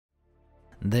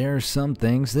There are some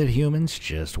things that humans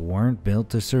just weren't built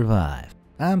to survive.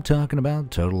 I'm talking about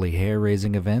totally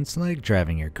hair-raising events like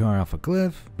driving your car off a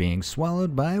cliff, being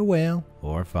swallowed by a whale,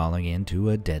 or falling into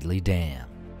a deadly dam.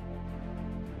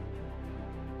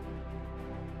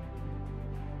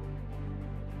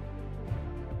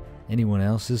 Anyone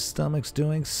else's stomach's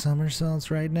doing somersaults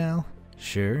right now?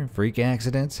 Sure, freak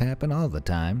accidents happen all the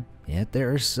time, yet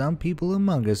there are some people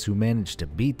among us who manage to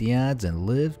beat the odds and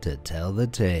live to tell the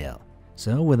tale.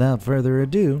 So without further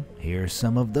ado, here are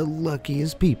some of the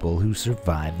luckiest people who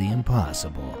survived the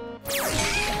impossible.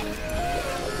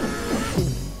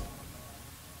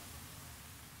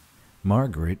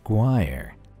 Margaret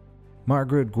Guire.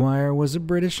 Margaret Guire was a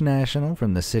British national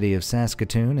from the city of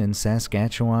Saskatoon in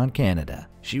Saskatchewan, Canada.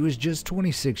 She was just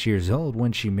 26 years old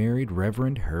when she married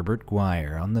Reverend Herbert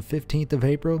Guire on the 15th of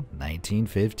April,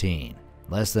 1915.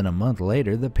 Less than a month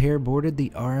later, the pair boarded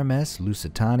the RMS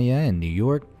Lusitania in New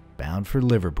York, bound for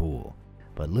Liverpool.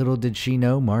 But little did she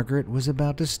know Margaret was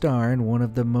about to star in one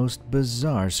of the most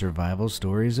bizarre survival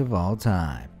stories of all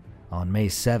time. On May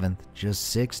 7th, just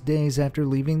 6 days after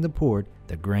leaving the port,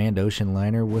 the Grand Ocean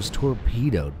liner was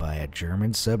torpedoed by a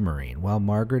German submarine while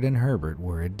Margaret and Herbert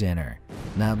were at dinner.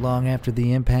 Not long after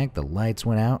the impact, the lights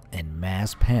went out and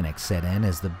mass panic set in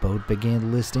as the boat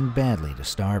began listing badly to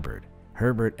starboard.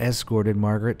 Herbert escorted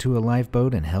Margaret to a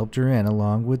lifeboat and helped her in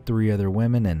along with 3 other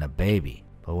women and a baby.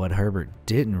 But what Herbert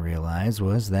didn't realize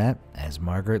was that, as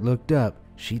Margaret looked up,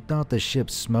 she thought the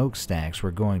ship's smokestacks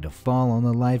were going to fall on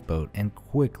the lifeboat and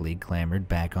quickly clambered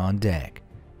back on deck.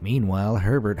 Meanwhile,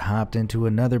 Herbert hopped into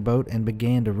another boat and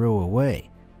began to row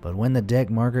away. But when the deck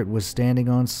Margaret was standing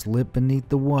on slipped beneath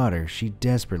the water, she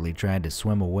desperately tried to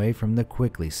swim away from the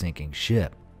quickly sinking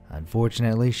ship.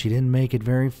 Unfortunately, she didn't make it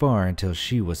very far until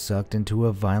she was sucked into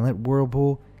a violent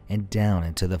whirlpool and down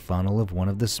into the funnel of one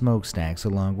of the smokestacks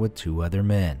along with 2 other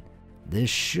men. This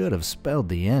should have spelled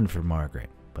the end for Margaret,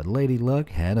 but Lady Luck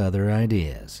had other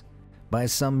ideas. By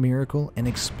some miracle, an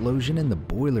explosion in the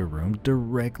boiler room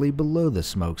directly below the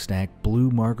smokestack blew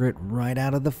Margaret right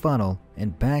out of the funnel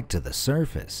and back to the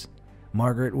surface.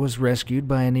 Margaret was rescued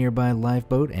by a nearby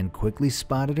lifeboat and quickly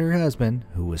spotted her husband,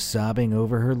 who was sobbing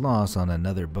over her loss on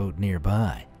another boat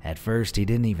nearby. At first, he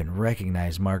didn't even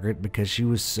recognize Margaret because she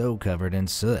was so covered in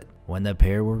soot. When the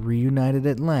pair were reunited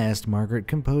at last, Margaret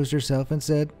composed herself and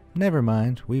said, "Never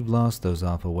mind, we've lost those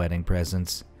awful wedding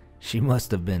presents." She must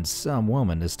have been some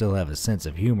woman to still have a sense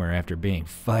of humor after being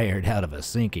fired out of a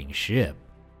sinking ship.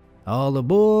 All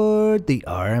aboard the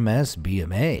RMS Be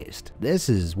Amazed. This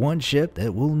is one ship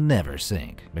that will never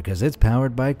sink because it's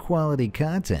powered by quality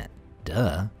content.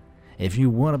 Duh. If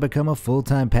you want to become a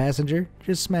full-time passenger,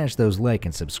 just smash those like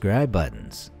and subscribe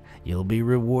buttons. You'll be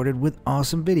rewarded with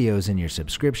awesome videos in your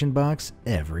subscription box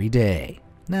every day.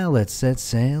 Now let's set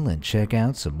sail and check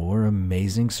out some more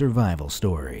amazing survival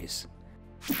stories.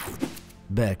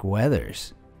 Beck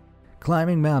Weathers.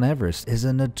 Climbing Mount Everest is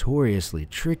a notoriously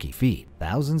tricky feat.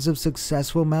 Thousands of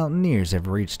successful mountaineers have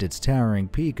reached its towering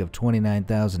peak of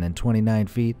 29,029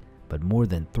 feet, but more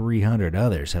than 300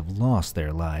 others have lost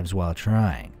their lives while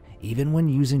trying. Even when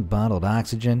using bottled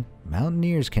oxygen,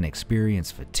 mountaineers can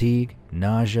experience fatigue,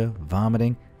 nausea,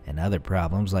 vomiting, and other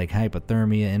problems like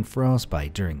hypothermia and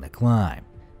frostbite during the climb.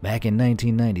 Back in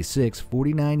 1996,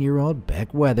 49-year-old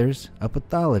Beck Weathers, a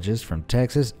pathologist from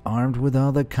Texas armed with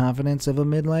all the confidence of a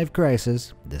midlife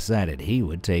crisis, decided he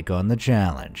would take on the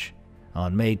challenge.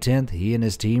 On May 10th, he and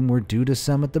his team were due to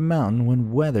summit the mountain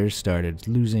when Weathers started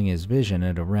losing his vision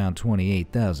at around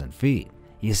 28,000 feet.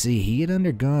 You see, he had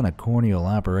undergone a corneal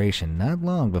operation not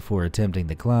long before attempting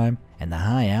the climb, and the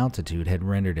high altitude had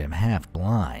rendered him half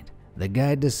blind. The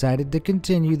guide decided to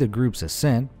continue the group's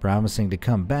ascent, promising to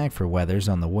come back for Weathers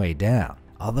on the way down.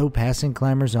 Although passing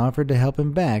climbers offered to help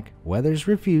him back, Weathers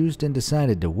refused and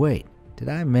decided to wait. Did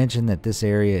I mention that this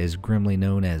area is grimly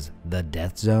known as the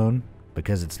Death Zone?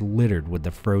 Because it's littered with the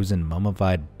frozen,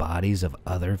 mummified bodies of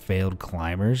other failed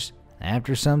climbers?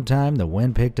 After some time, the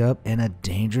wind picked up and a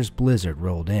dangerous blizzard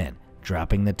rolled in,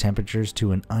 dropping the temperatures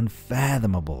to an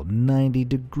unfathomable 90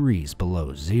 degrees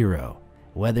below zero.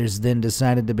 Weathers then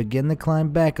decided to begin the climb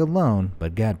back alone,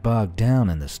 but got bogged down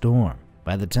in the storm.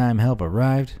 By the time help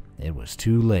arrived, it was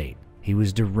too late. He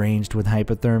was deranged with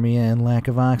hypothermia and lack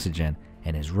of oxygen,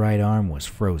 and his right arm was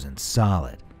frozen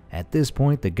solid. At this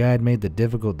point, the guide made the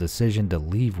difficult decision to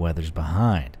leave Weathers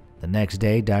behind. The next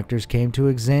day, doctors came to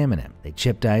examine him. They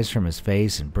chipped ice from his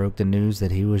face and broke the news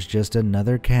that he was just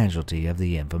another casualty of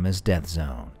the infamous death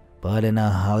zone. But in a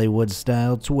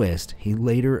Hollywood-style twist, he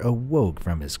later awoke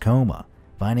from his coma.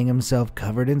 Finding himself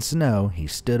covered in snow, he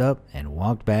stood up and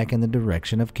walked back in the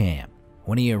direction of camp.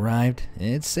 When he arrived,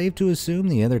 it's safe to assume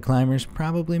the other climbers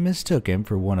probably mistook him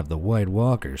for one of the White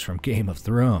Walkers from Game of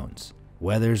Thrones.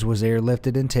 Weathers was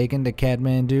airlifted and taken to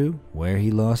Kathmandu, where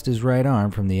he lost his right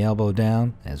arm from the elbow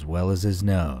down, as well as his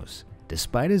nose.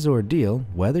 Despite his ordeal,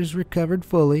 Weathers recovered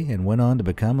fully and went on to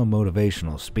become a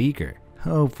motivational speaker.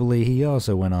 Hopefully, he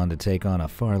also went on to take on a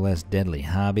far less deadly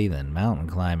hobby than mountain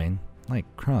climbing, like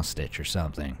cross-stitch or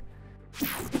something.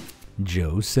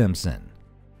 Joe Simpson.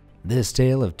 This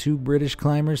tale of two British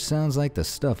climbers sounds like the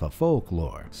stuff of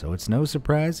folklore, so it's no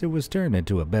surprise it was turned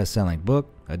into a best-selling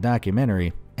book, a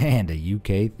documentary, and a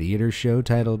UK theater show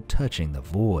titled Touching the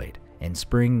Void. In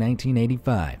spring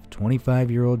 1985,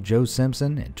 25-year-old Joe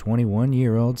Simpson and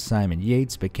 21-year-old Simon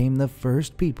Yates became the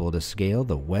first people to scale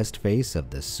the west face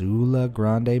of the Sula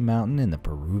Grande mountain in the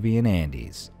Peruvian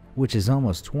Andes, which is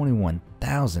almost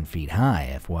 21,000 feet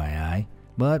high, FYI.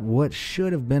 But what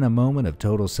should have been a moment of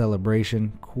total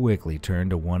celebration quickly turned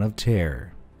to one of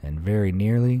terror, and very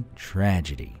nearly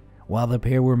tragedy. While the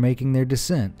pair were making their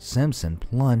descent, Simpson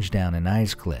plunged down an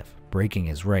ice cliff, breaking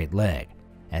his right leg.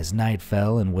 As night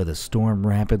fell and with a storm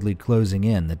rapidly closing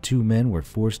in, the two men were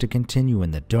forced to continue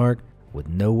in the dark with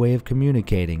no way of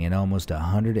communicating and almost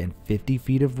 150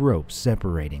 feet of rope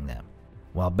separating them.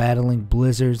 While battling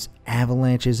blizzards,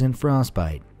 avalanches, and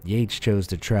frostbite, Yates chose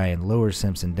to try and lower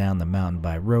Simpson down the mountain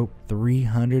by rope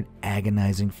 300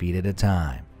 agonizing feet at a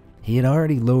time. He had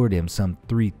already lowered him some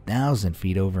 3,000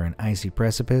 feet over an icy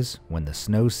precipice when the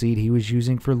snow seat he was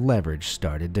using for leverage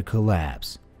started to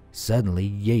collapse. Suddenly,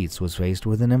 Yates was faced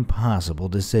with an impossible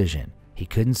decision. He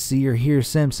couldn't see or hear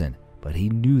Simpson, but he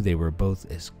knew they were both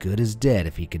as good as dead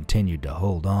if he continued to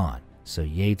hold on. So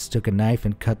Yates took a knife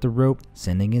and cut the rope,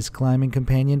 sending his climbing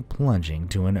companion plunging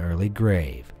to an early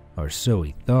grave. Or so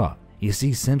he thought. You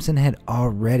see, Simpson had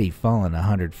already fallen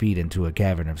 100 feet into a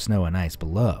cavern of snow and ice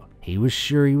below. He was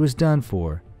sure he was done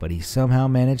for, but he somehow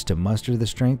managed to muster the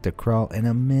strength to crawl an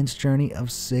immense journey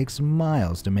of 6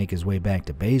 miles to make his way back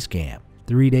to base camp.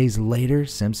 3 days later,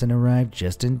 Simpson arrived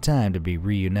just in time to be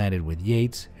reunited with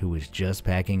Yates, who was just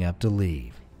packing up to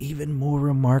leave. Even more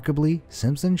remarkably,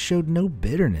 Simpson showed no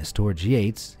bitterness towards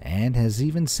Yates, and has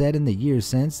even said in the years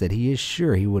since that he is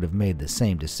sure he would have made the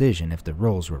same decision if the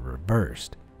roles were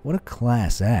reversed. What a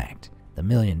class act. The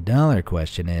million-dollar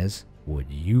question is, would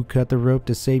you cut the rope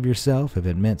to save yourself if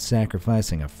it meant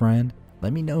sacrificing a friend?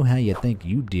 Let me know how you think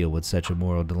you deal with such a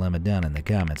moral dilemma down in the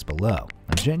comments below.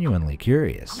 I'm genuinely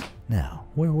curious. Now,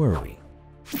 where were we?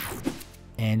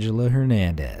 Angela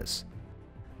Hernandez.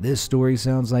 This story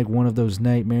sounds like one of those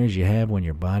nightmares you have when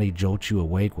your body jolts you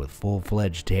awake with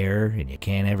full-fledged terror and you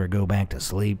can't ever go back to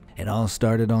sleep. It all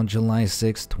started on July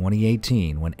 6,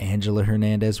 2018 when Angela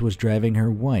Hernandez was driving her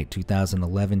white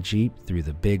 2011 Jeep through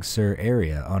the Big Sur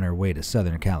area on her way to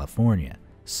Southern California.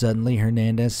 Suddenly,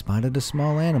 Hernandez spotted a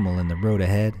small animal in the road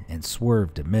ahead and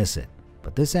swerved to miss it.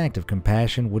 But this act of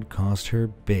compassion would cost her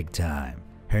big time.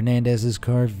 Hernandez's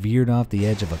car veered off the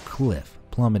edge of a cliff,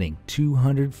 plummeting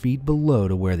 200 feet below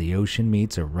to where the ocean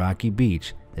meets a rocky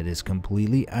beach that is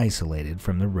completely isolated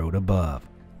from the road above.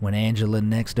 When Angela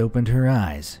next opened her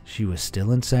eyes, she was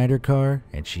still inside her car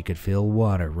and she could feel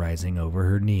water rising over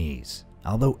her knees.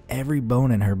 Although every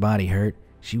bone in her body hurt,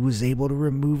 she was able to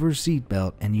remove her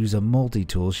seatbelt and use a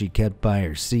multi-tool she kept by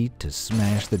her seat to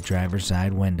smash the driver's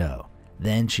side window.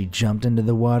 Then she jumped into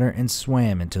the water and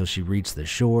swam until she reached the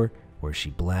shore, where she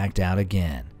blacked out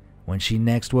again. When she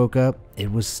next woke up,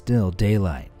 it was still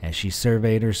daylight. As she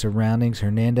surveyed her surroundings,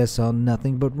 Hernandez saw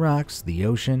nothing but rocks, the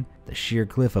ocean, the sheer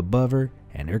cliff above her,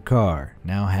 and her car,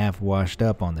 now half washed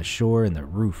up on the shore and the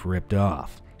roof ripped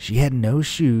off. She had no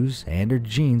shoes, and her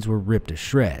jeans were ripped to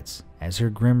shreds. As her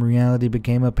grim reality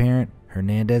became apparent,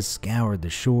 Hernandez scoured the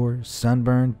shore,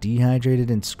 sunburned, dehydrated,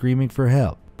 and screaming for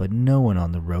help, but no one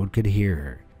on the road could hear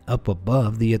her. Up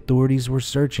above, the authorities were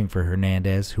searching for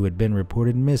Hernandez, who had been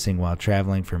reported missing while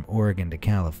traveling from Oregon to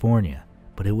California.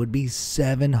 But it would be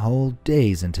 7 whole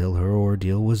days until her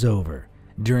ordeal was over.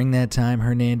 During that time,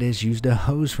 Hernandez used a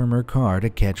hose from her car to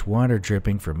catch water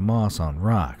dripping from moss on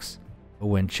rocks.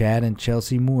 When Chad and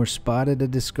Chelsea Moore spotted a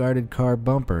discarded car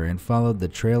bumper and followed the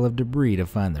trail of debris to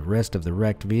find the rest of the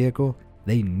wrecked vehicle,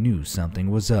 they knew something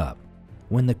was up.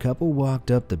 When the couple walked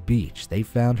up the beach, they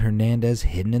found Hernandez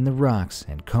hidden in the rocks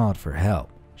and called for help.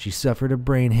 She suffered a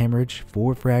brain hemorrhage,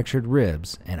 4 fractured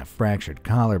ribs, and a fractured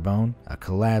collarbone, a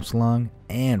collapsed lung,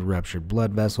 and ruptured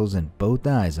blood vessels in both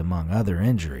eyes, among other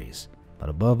injuries. But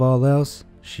above all else,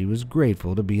 she was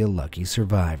grateful to be a lucky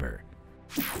survivor.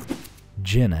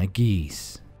 Jenna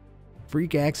Geese.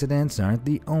 Freak accidents aren't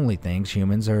the only things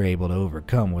humans are able to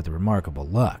overcome with remarkable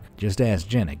luck. Just ask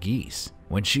Jenna Geese.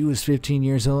 When she was 15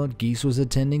 years old, Geese was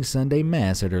attending Sunday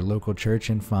Mass at her local church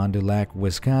in Fond du Lac,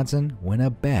 Wisconsin, when a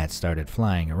bat started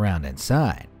flying around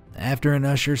inside. After an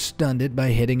usher stunned it by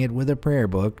hitting it with a prayer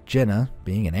book, Jenna,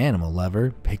 being an animal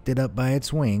lover, picked it up by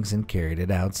its wings and carried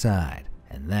it outside.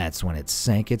 And that's when it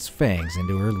sank its fangs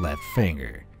into her left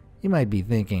finger. You might be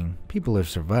thinking, people have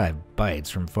survived bites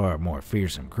from far more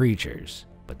fearsome creatures.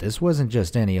 But this wasn't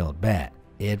just any old bat,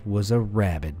 it was a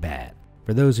rabid bat.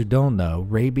 For those who don't know,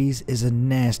 rabies is a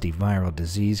nasty viral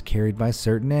disease carried by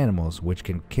certain animals which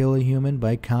can kill a human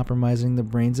by compromising the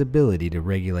brain's ability to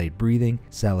regulate breathing,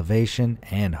 salivation,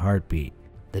 and heartbeat.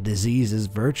 The disease is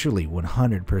virtually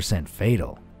 100%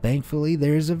 fatal. Thankfully,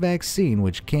 there is a vaccine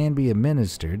which can be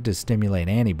administered to stimulate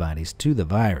antibodies to the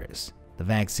virus. The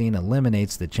vaccine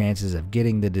eliminates the chances of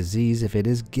getting the disease if it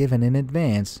is given in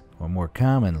advance, or more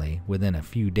commonly, within a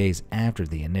few days after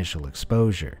the initial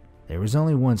exposure. There was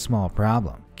only one small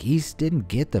problem. Geese didn't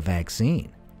get the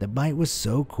vaccine. The bite was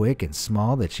so quick and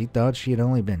small that she thought she had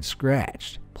only been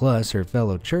scratched. Plus, her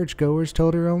fellow churchgoers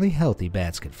told her only healthy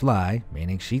bats could fly,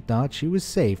 meaning she thought she was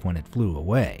safe when it flew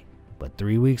away. But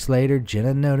 3 weeks later,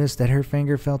 Jenna noticed that her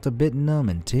finger felt a bit numb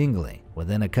and tingly.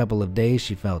 Within a couple of days,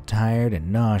 she felt tired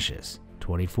and nauseous.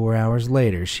 24 hours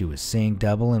later, she was seeing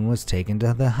double and was taken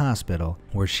to the hospital,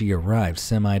 where she arrived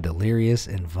semi-delirious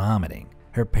and vomiting.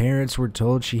 Her parents were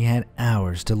told she had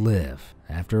hours to live.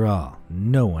 After all,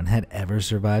 no one had ever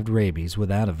survived rabies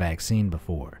without a vaccine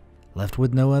before. Left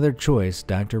with no other choice,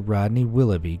 Dr. Rodney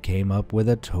Willoughby came up with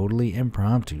a totally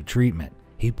impromptu treatment.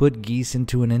 He put Geese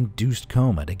into an induced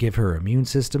coma to give her immune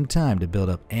system time to build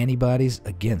up antibodies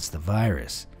against the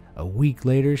virus. A week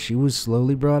later, she was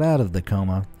slowly brought out of the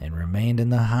coma and remained in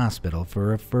the hospital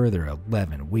for a further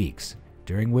 11 weeks.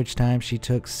 During which time she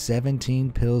took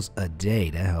 17 pills a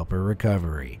day to help her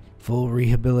recovery. Full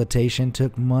rehabilitation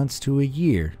took months to a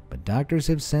year, but doctors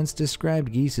have since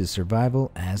described Geese's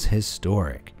survival as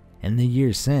historic. In the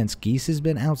years since, Geese has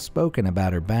been outspoken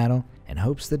about her battle and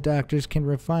hopes the doctors can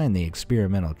refine the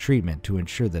experimental treatment to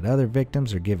ensure that other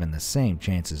victims are given the same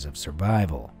chances of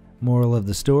survival. Moral of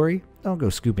the story? Don't go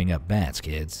scooping up bats,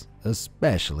 kids,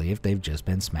 especially if they've just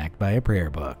been smacked by a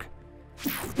prayer book.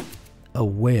 A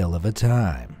whale of a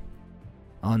time.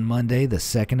 On Monday, the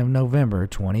 2nd of November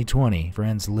 2020,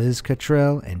 friends Liz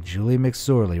Cottrell and Julie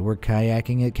McSorley were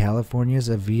kayaking at California's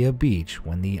Avia Beach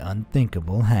when the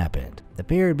unthinkable happened. The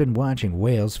pair had been watching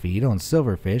whales feed on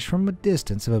silverfish from a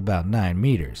distance of about 9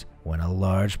 meters when a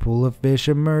large pool of fish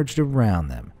emerged around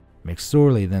them.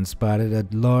 McSorley then spotted a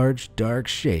large, dark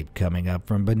shape coming up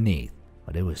from beneath,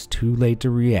 but it was too late to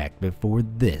react before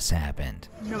this happened.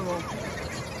 No.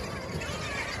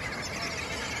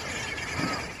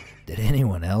 Did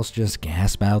anyone else just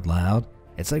gasp out loud?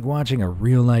 It's like watching a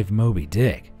real-life Moby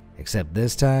Dick, except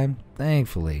this time,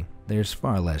 thankfully, there's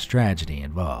far less tragedy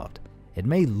involved. It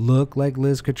may look like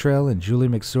Liz Cottrell and Julie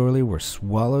McSorley were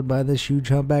swallowed by this huge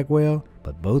humpback whale,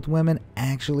 but both women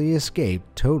actually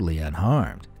escaped totally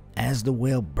unharmed. As the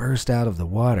whale burst out of the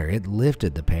water, it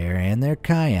lifted the pair and their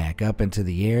kayak up into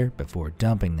the air before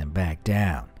dumping them back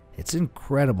down. It's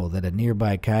incredible that a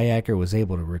nearby kayaker was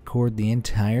able to record the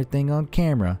entire thing on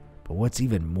camera, but what's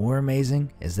even more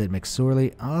amazing is that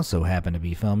McSorley also happened to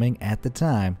be filming at the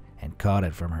time and caught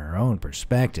it from her own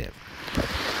perspective.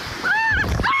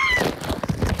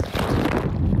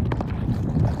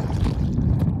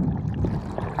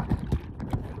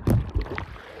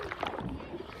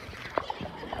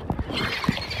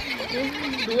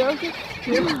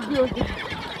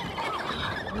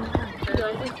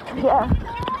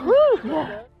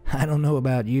 Yeah. I don't know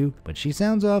about you, but she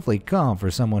sounds awfully calm for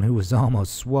someone who was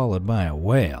almost swallowed by a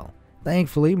whale.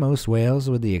 Thankfully, most whales,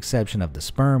 with the exception of the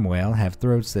sperm whale, have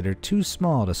throats that are too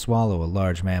small to swallow a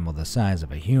large mammal the size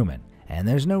of a human, and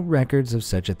there's no records of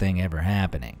such a thing ever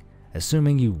happening.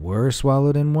 Assuming you were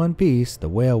swallowed in one piece, the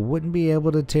whale wouldn't be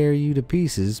able to tear you to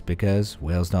pieces because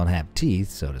whales don't have teeth,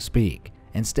 so to speak.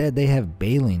 Instead, they have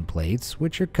baleen plates,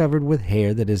 which are covered with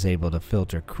hair that is able to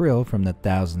filter krill from the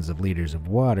thousands of liters of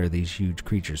water these huge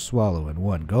creatures swallow in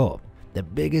one gulp. The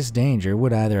biggest danger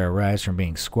would either arise from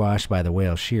being squashed by the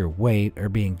whale's sheer weight or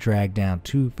being dragged down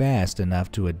too fast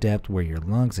enough to a depth where your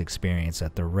lungs experience a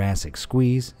thoracic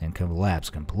squeeze and collapse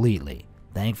completely.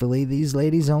 Thankfully, these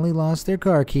ladies only lost their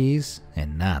car keys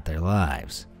and not their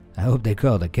lives. I hope they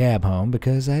called a cab home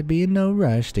because I'd be in no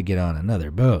rush to get on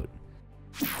another boat.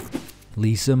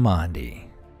 Lisa Mondi.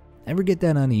 Ever get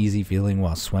that uneasy feeling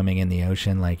while swimming in the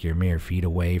ocean like you're mere feet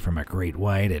away from a great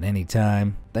white at any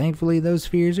time? Thankfully, those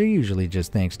fears are usually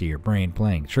just thanks to your brain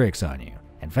playing tricks on you.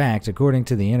 In fact, according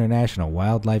to the International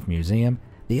Wildlife Museum,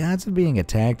 the odds of being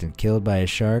attacked and killed by a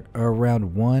shark are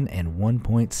around 1 in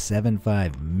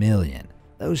 1.75 million.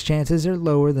 Those chances are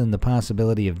lower than the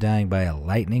possibility of dying by a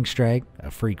lightning strike,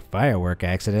 a freak firework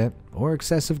accident, or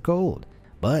excessive cold.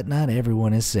 But not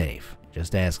everyone is safe.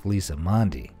 Just ask Lisa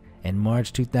Mondi. In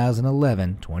March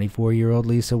 2011, 24-year-old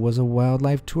Lisa was a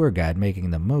wildlife tour guide making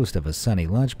the most of a sunny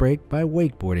lunch break by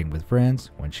wakeboarding with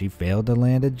friends when she failed to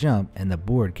land a jump and the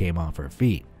board came off her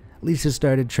feet. Lisa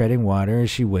started treading water as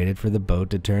she waited for the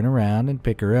boat to turn around and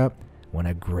pick her up when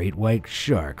a great white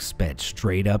shark sped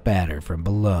straight up at her from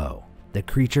below. The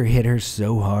creature hit her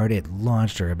so hard it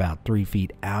launched her about 3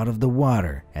 feet out of the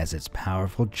water as its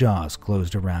powerful jaws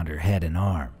closed around her head and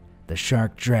arm. The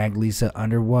shark dragged Lisa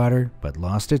underwater but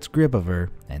lost its grip of her,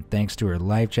 and thanks to her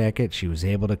life jacket she was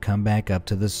able to come back up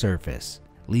to the surface.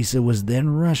 Lisa was then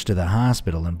rushed to the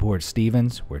hospital in Port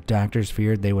Stevens, where doctors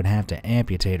feared they would have to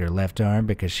amputate her left arm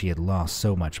because she had lost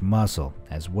so much muscle,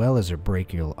 as well as her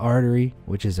brachial artery,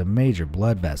 which is a major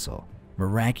blood vessel.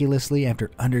 Miraculously,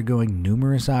 after undergoing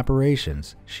numerous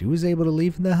operations, she was able to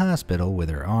leave the hospital with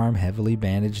her arm heavily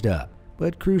bandaged up,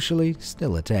 but crucially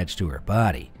still attached to her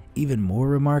body. Even more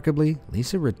remarkably,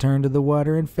 Lisa returned to the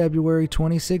water in February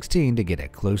 2016 to get a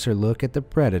closer look at the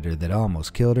predator that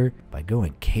almost killed her by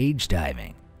going cage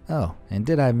diving. Oh, and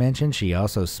did I mention she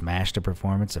also smashed a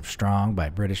performance of Strong by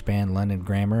British band London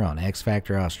Grammar on X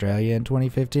Factor Australia in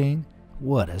 2015?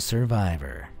 What a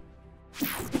survivor.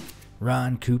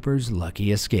 Ron Cooper's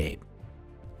lucky escape.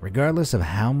 Regardless of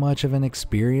how much of an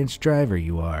experienced driver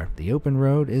you are, the open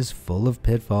road is full of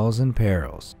pitfalls and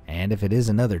perils. And if it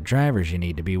isn't other drivers you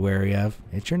need to be wary of,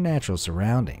 it's your natural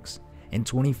surroundings. In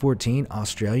 2014,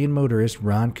 Australian motorist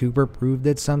Ron Cooper proved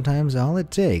that sometimes all it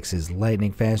takes is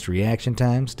lightning-fast reaction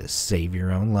times to save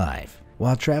your own life.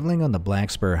 While traveling on the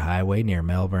Black Spur Highway near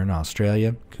Melbourne,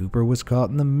 Australia, Cooper was caught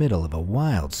in the middle of a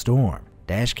wild storm.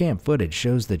 Dashcam footage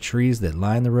shows the trees that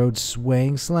line the road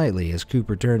swaying slightly as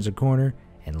Cooper turns a corner,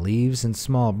 and leaves and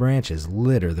small branches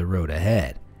litter the road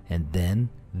ahead. And then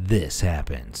this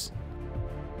happens.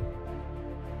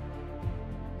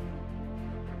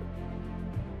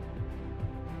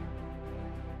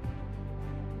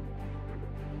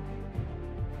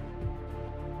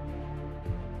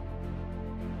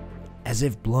 As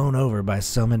if blown over by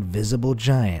some invisible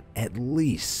giant, at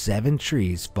least 7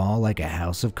 trees fall like a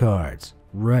house of cards,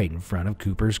 right in front of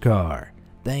Cooper's car.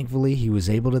 Thankfully, he was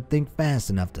able to think fast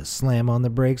enough to slam on the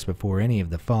brakes before any of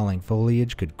the falling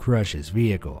foliage could crush his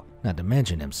vehicle, not to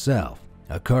mention himself.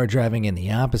 A car driving in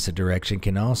the opposite direction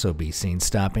can also be seen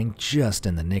stopping just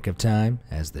in the nick of time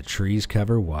as the trees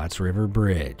cover Watts River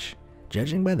Bridge.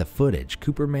 Judging by the footage,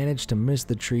 Cooper managed to miss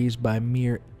the trees by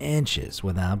mere inches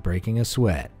without breaking a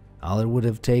sweat. All it would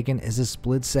have taken is a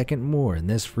split second more and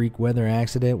this freak weather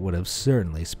accident would have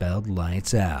certainly spelled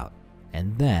lights out.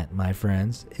 And that, my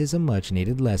friends, is a much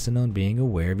needed lesson on being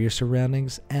aware of your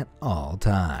surroundings at all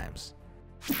times.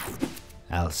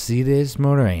 Alcides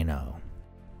Moreno.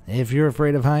 If you're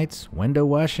afraid of heights, window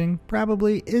washing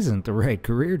probably isn't the right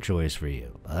career choice for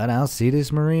you. But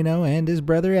Alcides Moreno and his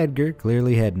brother Edgar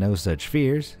clearly had no such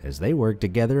fears, as they worked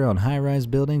together on high-rise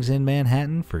buildings in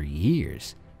Manhattan for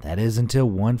years. That is until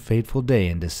one fateful day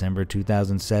in December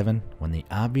 2007, when the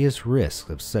obvious risks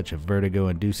of such a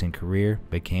vertigo-inducing career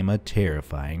became a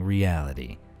terrifying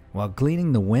reality. While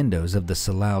cleaning the windows of the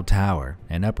Salal Tower,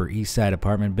 an Upper East Side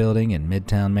apartment building in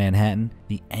Midtown Manhattan,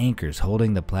 the anchors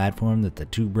holding the platform that the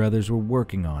two brothers were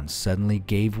working on suddenly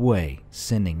gave way,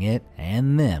 sending it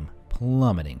and them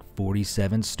plummeting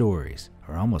 47 stories,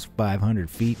 or almost 500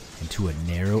 feet, into a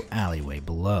narrow alleyway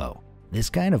below. This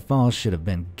kind of fall should have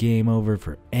been game over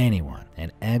for anyone,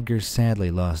 and Edgar sadly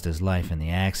lost his life in the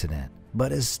accident.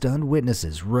 But as stunned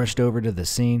witnesses rushed over to the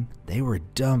scene, they were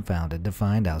dumbfounded to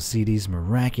find Alcides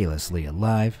miraculously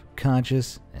alive,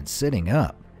 conscious, and sitting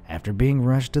up. After being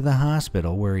rushed to the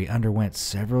hospital where he underwent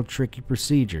several tricky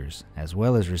procedures, as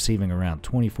well as receiving around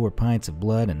 24 pints of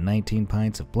blood and 19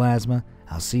 pints of plasma,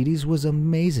 Alcides was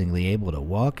amazingly able to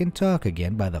walk and talk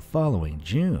again by the following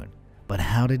June. But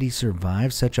how did he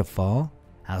survive such a fall?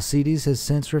 Alcides has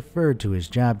since referred to his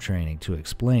job training to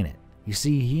explain it. You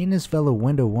see, he and his fellow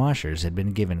window washers had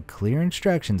been given clear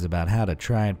instructions about how to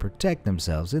try and protect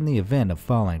themselves in the event of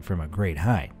falling from a great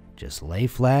height. Just lay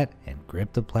flat and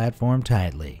grip the platform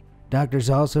tightly. Doctors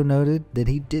also noted that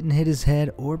he didn't hit his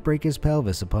head or break his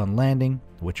pelvis upon landing,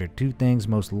 which are two things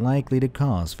most likely to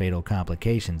cause fatal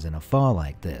complications in a fall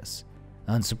like this.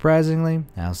 Unsurprisingly,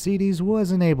 Alcides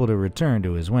wasn't able to return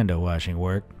to his window washing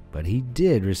work, but he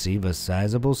did receive a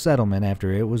sizable settlement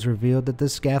after it was revealed that the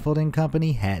scaffolding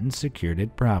company hadn't secured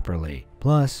it properly.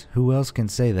 Plus, who else can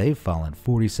say they've fallen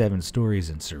 47 stories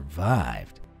and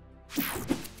survived?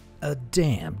 A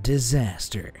damn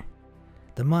disaster.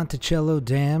 The Monticello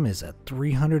Dam is a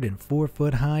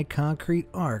 304-foot-high concrete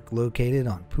arc located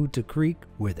on Puta Creek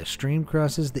where the stream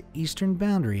crosses the eastern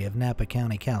boundary of Napa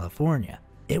County, California.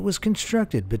 It was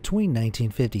constructed between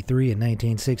 1953 and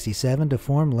 1967 to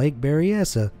form Lake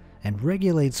Berryessa and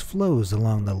regulates flows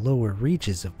along the lower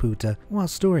reaches of Puta while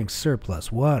storing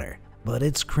surplus water. But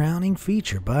its crowning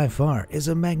feature by far is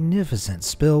a magnificent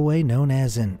spillway known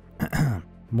as an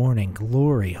Morning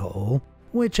Glory Hole,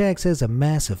 which acts as a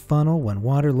massive funnel when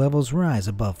water levels rise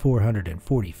above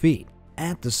 440 feet.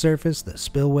 At the surface, the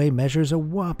spillway measures a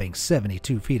whopping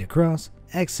 72 feet across.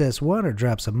 Excess water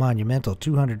drops a monumental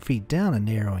 200 feet down a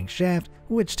narrowing shaft,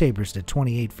 which tapers to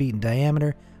 28 feet in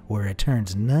diameter, where it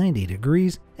turns 90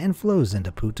 degrees and flows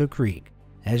into Puta Creek.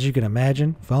 As you can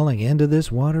imagine, falling into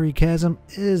this watery chasm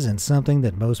isn't something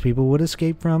that most people would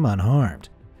escape from unharmed.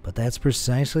 But that's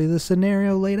precisely the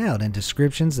scenario laid out in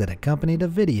descriptions that accompanied a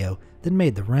video that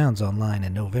made the rounds online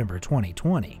in November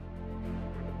 2020.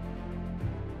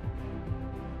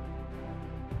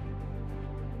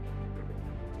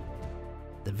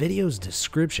 The video's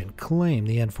description claimed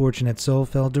the unfortunate soul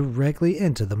fell directly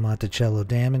into the Monticello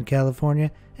Dam in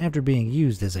California after being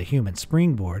used as a human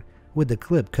springboard, with the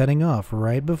clip cutting off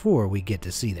right before we get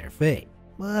to see their fate.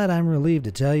 But I'm relieved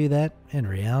to tell you that, in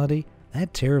reality,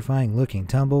 that terrifying looking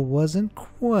tumble wasn't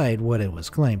quite what it was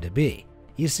claimed to be.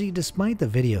 You see, despite the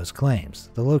video's claims,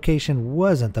 the location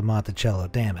wasn't the Monticello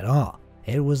Dam at all.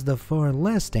 It was the far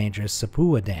less dangerous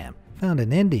Sapua Dam, found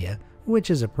in India, which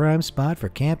is a prime spot for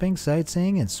camping,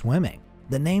 sightseeing, and swimming.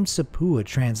 The name Sapua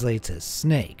translates as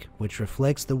snake, which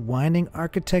reflects the winding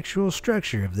architectural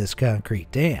structure of this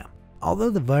concrete dam.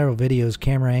 Although the viral video's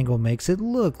camera angle makes it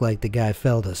look like the guy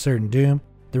fell to certain doom,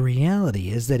 the reality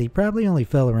is that he probably only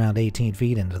fell around 18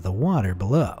 feet into the water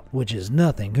below, which is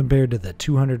nothing compared to the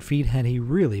 200 feet had he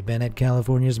really been at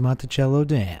California's Monticello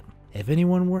Dam. If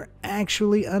anyone were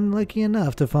actually unlucky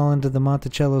enough to fall into the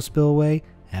Monticello spillway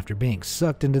after being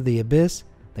sucked into the abyss,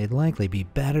 they'd likely be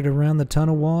battered around the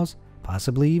tunnel walls,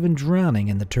 possibly even drowning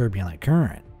in the turbulent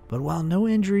current. But while no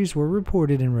injuries were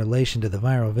reported in relation to the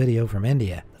viral video from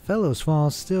India, the fellow's fall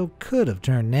still could have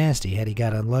turned nasty had he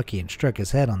got unlucky and struck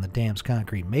his head on the dam's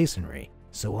concrete masonry.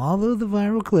 So although the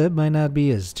viral clip might not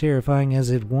be as terrifying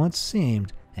as it once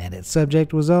seemed, and its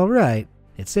subject was alright,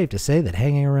 it's safe to say that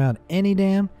hanging around any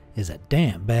dam is a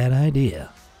damn bad idea.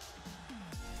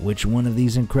 Which one of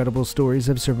these incredible stories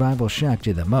of survival shocked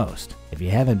you the most? If you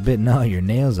haven't bitten all your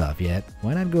nails off yet,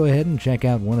 why not go ahead and check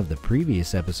out one of the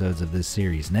previous episodes of this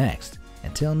series next?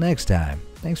 Until next time,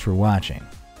 thanks for watching.